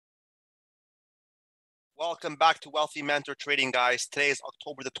Welcome back to Wealthy Mentor Trading, guys. Today is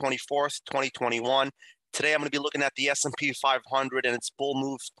October the 24th, 2021. Today, I'm going to be looking at the S&P 500 and its bull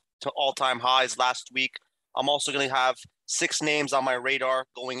move to all-time highs last week. I'm also going to have 6 names on my radar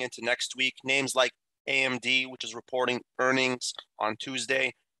going into next week. Names like AMD, which is reporting earnings on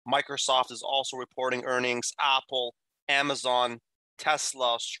Tuesday. Microsoft is also reporting earnings. Apple, Amazon,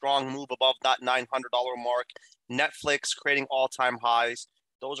 Tesla, strong move above that $900 mark. Netflix creating all-time highs.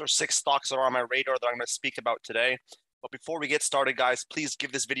 Those are 6 stocks that are on my radar that I'm going to speak about today. But before we get started, guys, please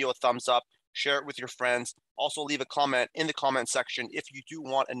give this video a thumbs up, share it with your friends. Also, leave a comment in the comment section if you do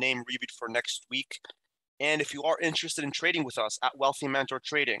want a name reviewed for next week. And if you are interested in trading with us at Wealthy Mentor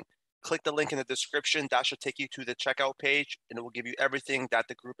Trading, click the link in the description. That should take you to the checkout page, and it will give you everything that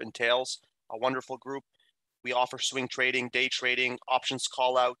the group entails. A wonderful group. We offer swing trading, day trading, options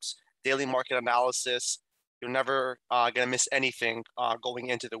callouts, daily market analysis. You're never going to miss anything going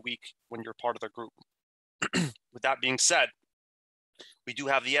into the week when you're part of the group. With that being said, we do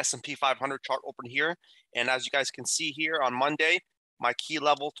have the S&P 500 chart open here. And as you guys can see here on Monday, my key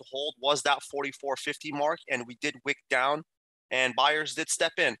level to hold was that 44.50 mark. And we did wick down and buyers did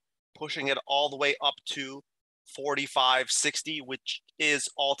step in, pushing it all the way up to 45.60, which is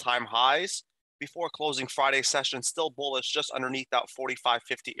all-time highs. Before closing Friday session, still bullish just underneath that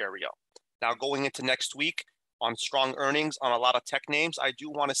 45.50 area. Now going into next week on strong earnings on a lot of tech names, I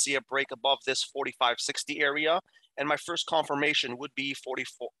do want to see a break above this 45.60 area. And my first confirmation would be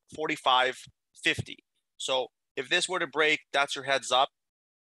 45.50. So if this were to break, that's your heads up.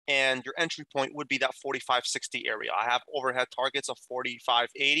 And your entry point would be that 45.60 area. I have overhead targets of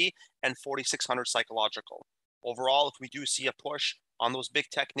 45.80 and 4,600 psychological. Overall, if we do see a push on those big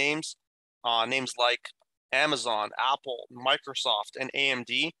tech names, names like Amazon, Apple, Microsoft, and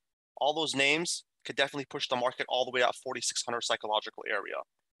AMD, all those names could definitely push the market all the way up 4,600 psychological area.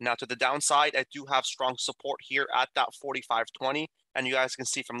 Now to the downside, I do have strong support here at that 45.20. And you guys can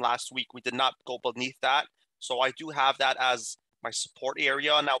see from last week, we did not go beneath that. So I do have that as my support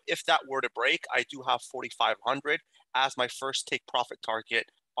area. Now, if that were to break, I do have 4,500 as my first take profit target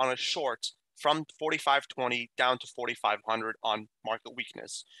on a short from 45.20 down to 4,500 on market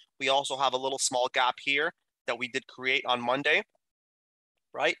weakness. We also have a little small gap here that we did create on Monday,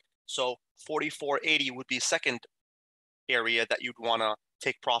 right? So 44.80 would be second area that you'd want to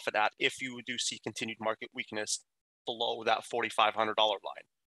take profit at if you do see continued market weakness below that $4,500 line.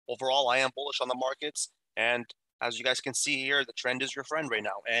 Overall, I am bullish on the markets, and as you guys can see here, the trend is your friend right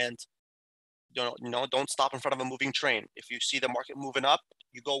now. And don't stop in front of a moving train. If you see the market moving up,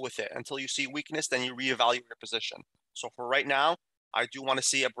 you go with it. Until you see weakness, then you reevaluate your position. So for right now, I do want to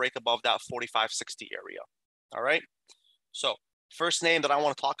see a break above that 45.60 area. All right. So first name that I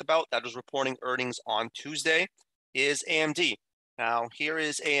want to talk about that is reporting earnings on Tuesday is AMD. Now, here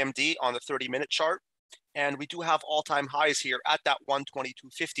is AMD on the 30-minute chart. And we do have all-time highs here at that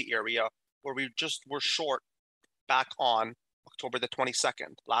 122.50 area where we just were short back on October the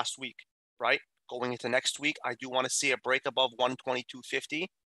 22nd, last week, right? Going into next week, I do want to see a break above 122.50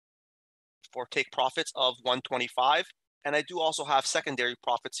 for take profits of 125. And I do also have secondary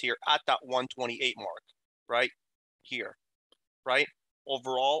profits here at that 128 mark, right here, right?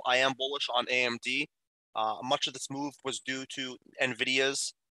 Overall, I am bullish on AMD. Much of this move was due to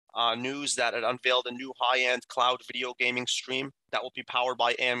Nvidia's news that it unveiled a new high-end cloud video gaming stream that will be powered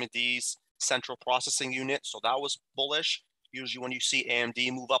by AMD's central processing unit. So that was bullish. Usually when you see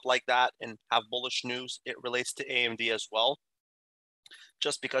AMD move up like that and have bullish news, it relates to AMD as well,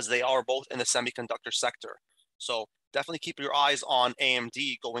 just because they are both in the semiconductor sector. So definitely keep your eyes on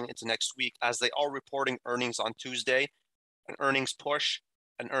AMD going into next week as they are reporting earnings on Tuesday. An earnings push,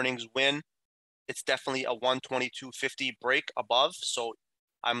 an earnings win. It's definitely a 122.50 break above. So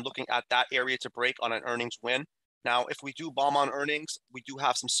I'm looking at that area to break on an earnings win. Now, if we do bomb on earnings, we do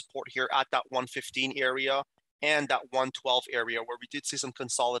have some support here at that 115 area and that 112 area where we did see some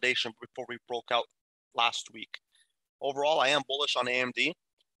consolidation before we broke out last week. Overall, I am bullish on AMD,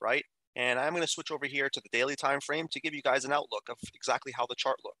 right? And I'm going to switch over here to the daily time frame to give you guys an outlook of exactly how the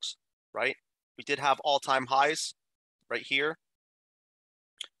chart looks, right? We did have all-time highs right here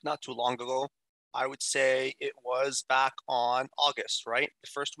not too long ago. I would say it was back on August, right? The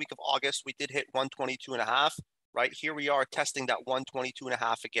first week of August, we did hit 122.5. Right here we are testing that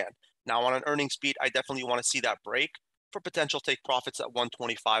 122.5 again. Now on an earnings beat, I definitely want to see that break for potential take profits at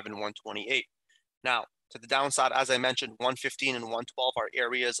 125 and 128. Now to the downside, as I mentioned, 115 and 112 are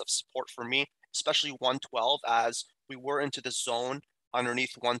areas of support for me, especially 112 as we were into the zone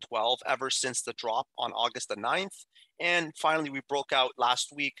underneath 112 ever since the drop on August the 9th. And finally, we broke out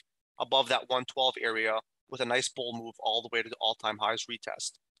last week above that 112 area with a nice bull move all the way to the all-time highs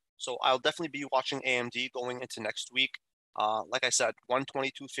retest. So I'll definitely be watching AMD going into next week. Like I said,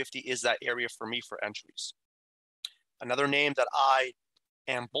 122.50 is that area for me for entries. Another name that I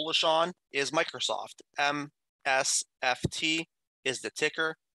am bullish on is Microsoft. MSFT is the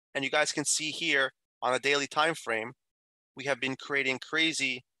ticker. And you guys can see here on a daily time frame, we have been creating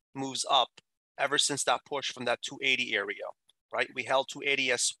crazy moves up ever since that push from that 280 area, right? We held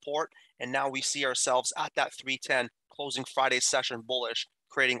 280 as support, and now we see ourselves at that 310 closing Friday's session bullish,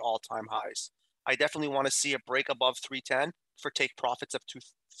 creating all-time highs. I definitely want to see a break above 310 for take profits of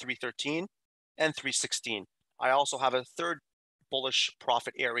 313 and 316. I also have a third bullish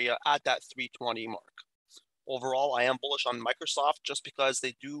profit area at that 320 mark. Overall, I am bullish on Microsoft just because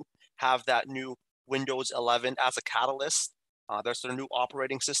they do have that new Windows 11 as a catalyst. That's their new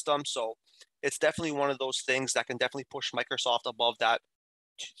operating system. So it's definitely one of those things that can definitely push Microsoft above that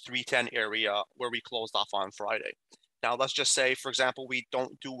 310 area where we closed off on Friday. Now, let's just say, for example, we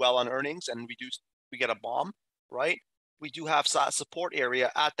don't do well on earnings and we get a bomb, right? We do have that support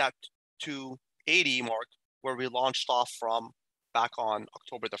area at that 280 mark where we launched off from back on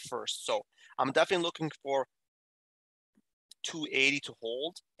October the 1st. So I'm definitely looking for 280 to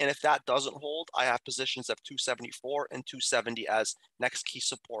hold. And if that doesn't hold, I have positions of 274 and 270 as next key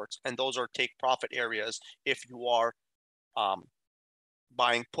supports. And those are take profit areas if you are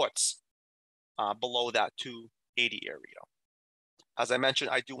buying puts below that 280 area. As I mentioned,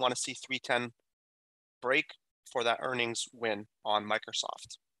 I do want to see 310 break for that earnings win on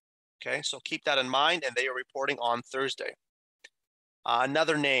Microsoft. Okay, so keep that in mind, and they are reporting on Thursday.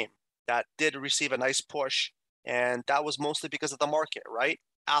 Another name that did receive a nice push, and that was mostly because of the market, right?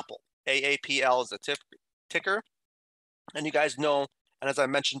 Apple, AAPL is the ticker. And you guys know, and as I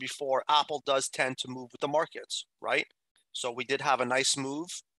mentioned before, Apple does tend to move with the markets, right? So we did have a nice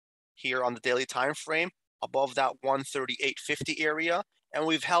move here on the daily time frame above that 138.50 area, and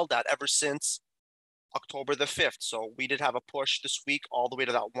we've held that ever since October the 5th. So we did have a push this week all the way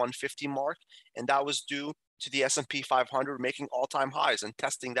to that 150 mark, and that was due to the S&P 500 making all-time highs and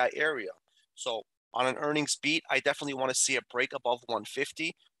testing that area. So on an earnings beat, I definitely want to see a break above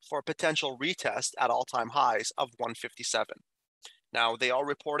 150 for a potential retest at all-time highs of 157. Now, they are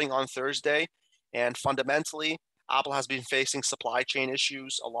reporting on Thursday, and fundamentally, Apple has been facing supply chain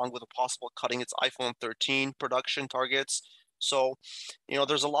issues along with a possible cutting its iPhone 13 production targets. So,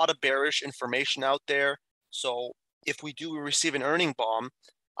 there's a lot of bearish information out there. So if we do receive an earning bomb,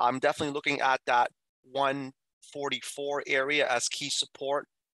 I'm definitely looking at that 144 area as key support.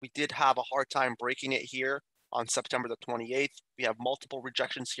 We did have a hard time breaking it here on September the 28th. We have multiple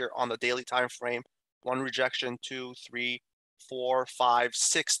rejections here on the daily time frame. One rejection, 2, 3, 4, 5,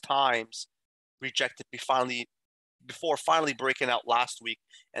 6 times rejected before finally breaking out last week.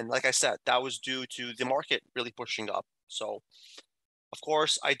 And like I said, that was due to the market really pushing up. So, of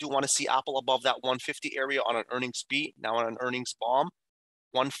course, I do want to see Apple above that 150 area on an earnings beat. Now on an earnings bomb,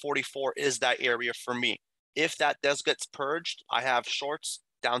 144 is that area for me. If that does get purged, I have shorts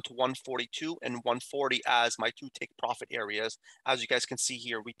down to 142 and 140 as my two take profit areas. As you guys can see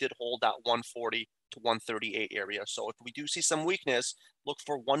here, we did hold that 140 to 138 area. So if we do see some weakness, look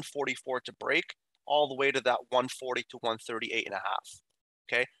for 144 to break all the way to that 140 to 138 and a half.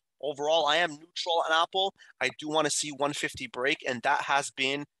 Okay. Overall, I am neutral on Apple. I do want to see 150 break, and that has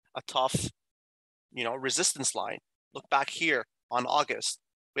been a tough, resistance line. Look back here on August.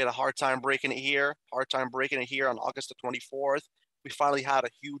 We had a hard time breaking it here, on August the 24th. We finally had a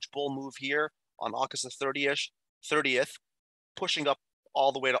huge bull move here on August the 30th, pushing up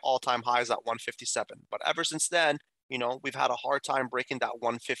all the way to all-time highs at 157. But ever since then, we've had a hard time breaking that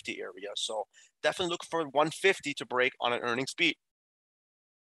 150 area. So definitely look for 150 to break on an earnings beat.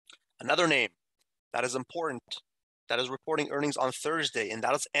 Another name that is important, that is reporting earnings on Thursday, and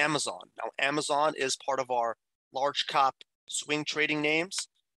that is Amazon. Now, Amazon is part of our large cap swing trading names.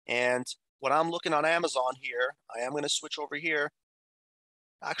 And when I'm looking on Amazon here, I am going to switch over here.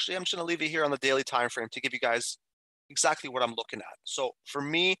 Actually, I'm just going to leave it here on the daily time frame to give you guys exactly what I'm looking at. So for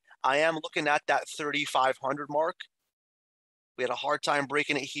me, I am looking at that 3,500 mark. We had a hard time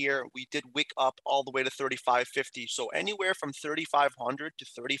breaking it here. We did wick up all the way to 3,550. So anywhere from 3,500 to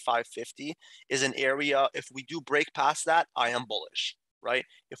 3,550 is an area. If we do break past that, I am bullish, right?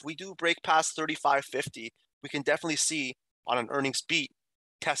 If we do break past 3,550, we can definitely see on an earnings beat,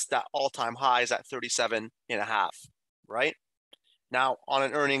 test that all-time highs at 37.5, right? Now on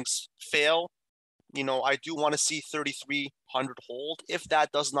an earnings fail, I do want to see 3,300 hold. If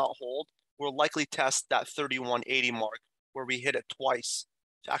that does not hold, we'll likely test that 3,180 mark where we hit it twice,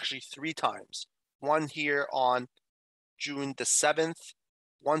 actually 3 times. One here on June the 7th,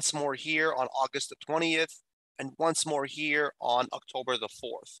 once more here on August the 20th, and once more here on October the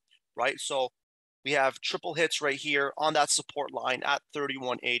 4th, right? So we have triple hits right here on that support line at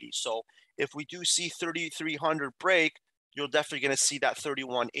 3180. So if we do see 3300 break, you're definitely going to see that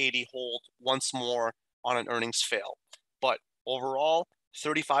 3180 hold once more on an earnings fail. But overall,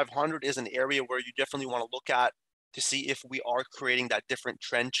 3500 is an area where you definitely want to look at to see if we are creating that different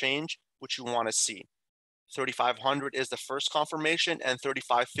trend change, which you want to see. 3500 is the first confirmation, and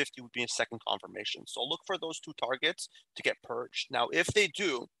 3550 would be a second confirmation. So look for those two targets to get purged. Now, if they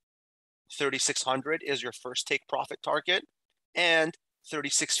do, 3600 is your first take profit target, and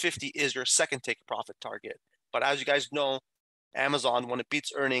 3650 is your second take profit target. But as you guys know, Amazon, when it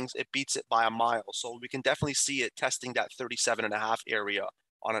beats earnings, it beats it by a mile. So we can definitely see it testing that 37.5 area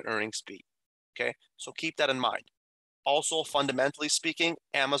on an earnings beat. Okay, so keep that in mind. Also, fundamentally speaking,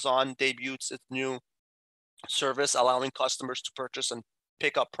 Amazon debuts its new service allowing customers to purchase and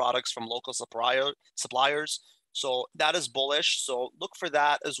pick up products from local suppliers. So that is bullish. So look for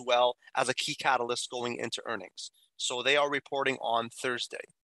that as well as a key catalyst going into earnings. So they are reporting on Thursday.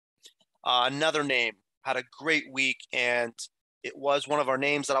 Another name had a great week, and it was one of our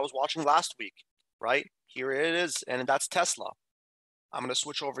names that I was watching last week, right? Here it is, and that's Tesla. I'm going to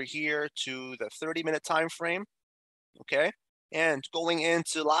switch over here to the 30-minute time frame, okay? And going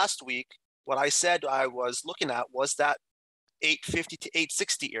into last week, what I said I was looking at was that 850 to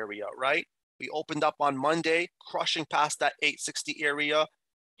 860 area, right? We opened up on Monday, crushing past that 860 area,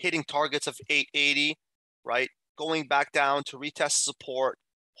 hitting targets of 880, right? Going back down to retest support,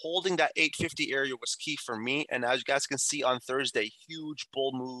 holding that 850 area was key for me. And as you guys can see on Thursday, huge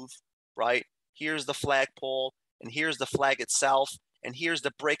bull move, right? Here's the flagpole, and here's the flag itself, and here's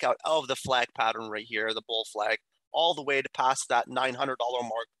the breakout of the flag pattern right here, the bull flag, all the way to past that $900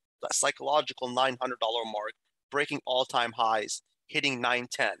 mark, that psychological $900 mark, breaking all-time highs, hitting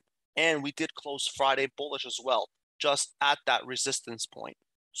 910. And we did close Friday bullish as well, just at that resistance point.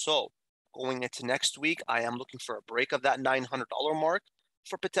 So going into next week, I am looking for a break of that $900 mark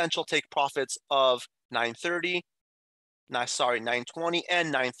for potential take profits of 930, 920, and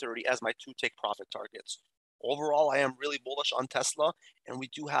 930 as my two take profit targets. Overall, I am really bullish on Tesla, and we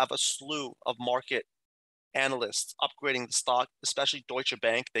do have a slew of market analysts upgrading the stock, especially Deutsche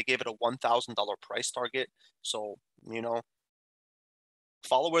Bank. They gave it a $1,000 price target. So,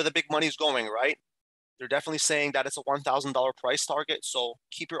 follow where the big money is going, right? They're definitely saying that it's a $1,000 price target. So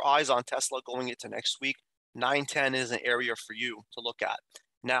keep your eyes on Tesla going into next week. 910 is an area for you to look at.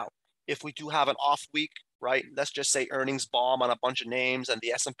 Now, if we do have an off week, right? Let's just say earnings bomb on a bunch of names and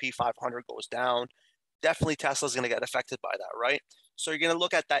the S&P 500 goes down. Definitely Tesla's going to get affected by that, right? So you're going to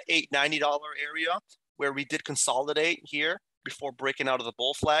look at that $890 area where we did consolidate here before breaking out of the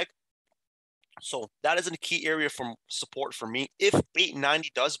bull flag. So that is a key area from support for me. If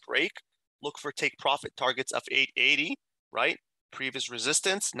 890 does break, look for take profit targets of 880, right? Previous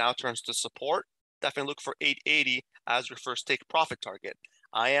resistance now turns to support. Definitely look for 880 as your first take profit target.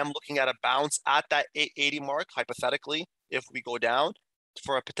 I am looking at a bounce at that 880 mark, hypothetically, if we go down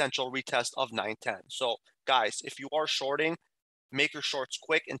for a potential retest of 910. So guys, if you are shorting, make your shorts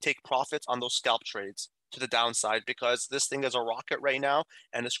quick and take profits on those scalp trades to the downside, because this thing is a rocket right now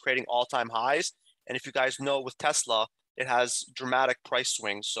and it's creating all-time highs. And if you guys know, with Tesla, it has dramatic price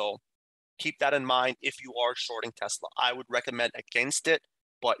swings. So keep that in mind if you are shorting Tesla. I would recommend against it,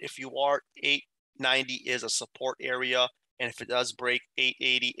 but if you are, 890 is a support area, and if it does break,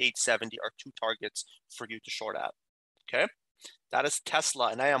 880, 870 are two targets for you to short at. Okay, that is Tesla,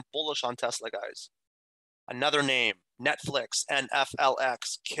 and I am bullish on Tesla, guys. Another name, Netflix,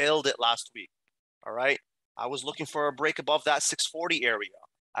 NFLX, killed it last week. All right, I was looking for a break above that 640 area.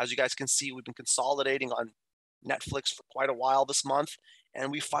 As you guys can see, we've been consolidating on Netflix for quite a while this month,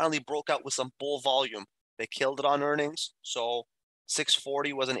 and we finally broke out with some bull volume. They killed it on earnings, so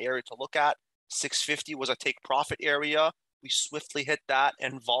 640 was an area to look at. 650 was a take profit area. We swiftly hit that,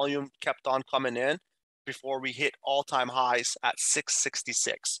 and volume kept on coming in before we hit all-time highs at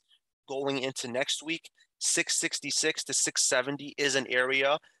 666. Going into next week, 666 to 670 is an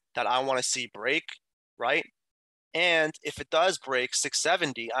area that I want to see break, right? And if it does break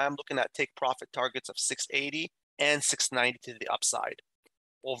 670, I am looking at take profit targets of 680 and 690 to the upside.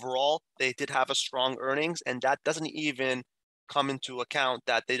 Overall, they did have a strong earnings, and that doesn't even come into account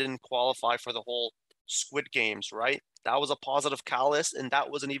that they didn't qualify for the whole Squid Games, right? That was a positive catalyst, and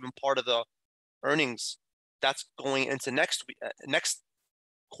that wasn't even part of the earnings. That's going into next week, next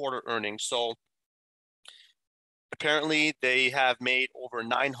quarter earnings. So apparently they have made over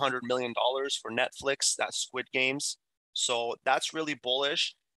 $900 million for Netflix, that's Squid Games. So that's really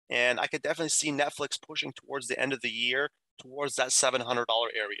bullish. And I could definitely see Netflix pushing towards the end of the year towards that $700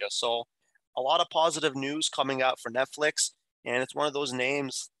 area. So a lot of positive news coming out for Netflix, and it's one of those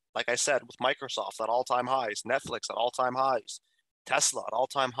names, like I said, with Microsoft at all-time highs, Netflix at all-time highs, Tesla at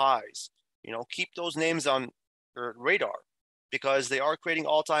all-time highs. Keep those names on your radar because they are creating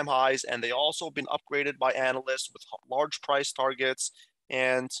all-time highs, and they also been upgraded by analysts with large price targets,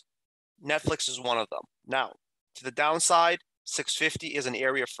 and Netflix is one of them. Now, to the downside, 650 is an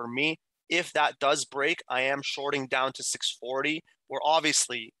area for me. If that does break, I am shorting down to 640, where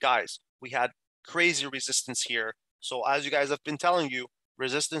obviously, guys, we had crazy resistance here. So as you guys have been telling you,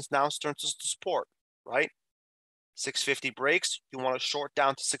 resistance now turns to support, right? 650 breaks, you want to short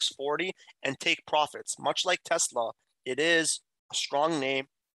down to 640 and take profits. Much like Tesla, it is a strong name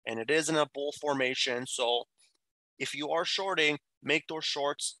and it is in a bull formation. So if you are shorting, make those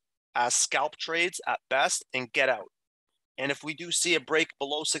shorts as scalp trades at best and get out. And if we do see a break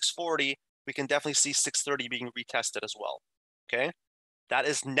below 640, we can definitely see 630 being retested as well. Okay, that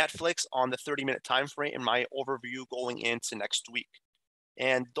is Netflix on the 30-minute time frame in my overview going into next week.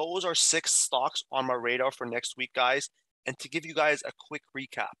 And those are 6 stocks on my radar for next week, guys. And to give you guys a quick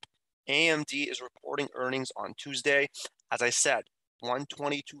recap, AMD is reporting earnings on Tuesday. As I said,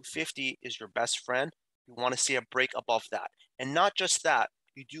 122.50 is your best friend. You want to see a break above that. And not just that,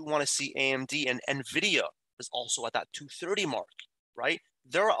 you do want to see AMD and Nvidia is also at that 230 mark, right?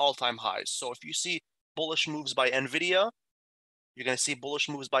 They're at all-time highs. So if you see bullish moves by Nvidia, you're going to see bullish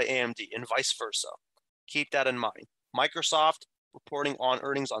moves by AMD and vice versa. Keep that in mind. Microsoft reporting on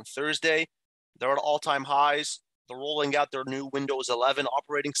earnings on Thursday. They're at all-time highs. They're rolling out their new Windows 11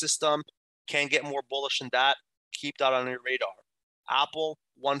 operating system. Can't get more bullish than that. Keep that on your radar. Apple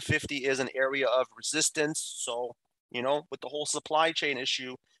 150 is an area of resistance. So, with the whole supply chain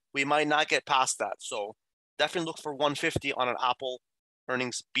issue, we might not get past that. So definitely look for 150 on an Apple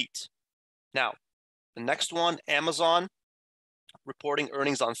earnings beat. Now, the next one, Amazon reporting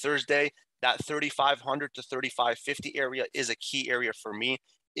earnings on Thursday. That 3,500 to 3,550 area is a key area for me.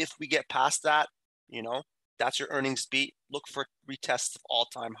 If we get past that, that's your earnings beat. Look for retests of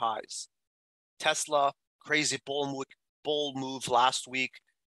all-time highs. Tesla, crazy bull move last week,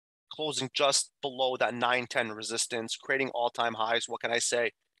 closing just below that 910 resistance, creating all-time highs. What can I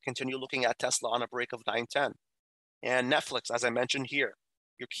say? Continue looking at Tesla on a break of 910. And Netflix, as I mentioned here,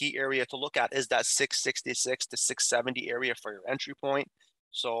 your key area to look at is that 666 to 670 area for your entry point.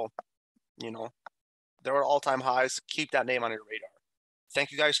 So, there are all-time highs. Keep that name on your radar.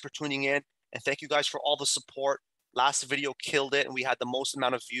 Thank you guys for tuning in, and thank you guys for all the support. Last video killed it, and we had the most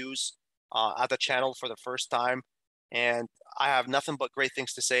amount of views at the channel for the first time. And I have nothing but great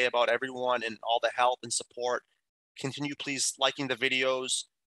things to say about everyone and all the help and support. Continue please liking the videos,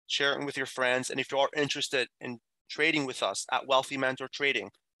 sharing with your friends, and if you are interested in trading with us at Wealthy Mentor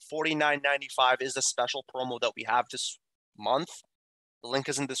Trading, $49.95 is the special promo that we have this month. The link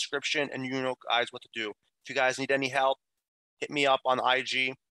is in the description, and you know guys what to do. If you guys need any help, hit me up on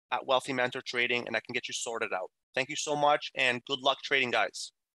IG at Wealthy Mentor Trading, and I can get you sorted out. Thank you so much, and good luck trading,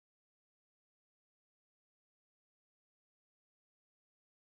 guys.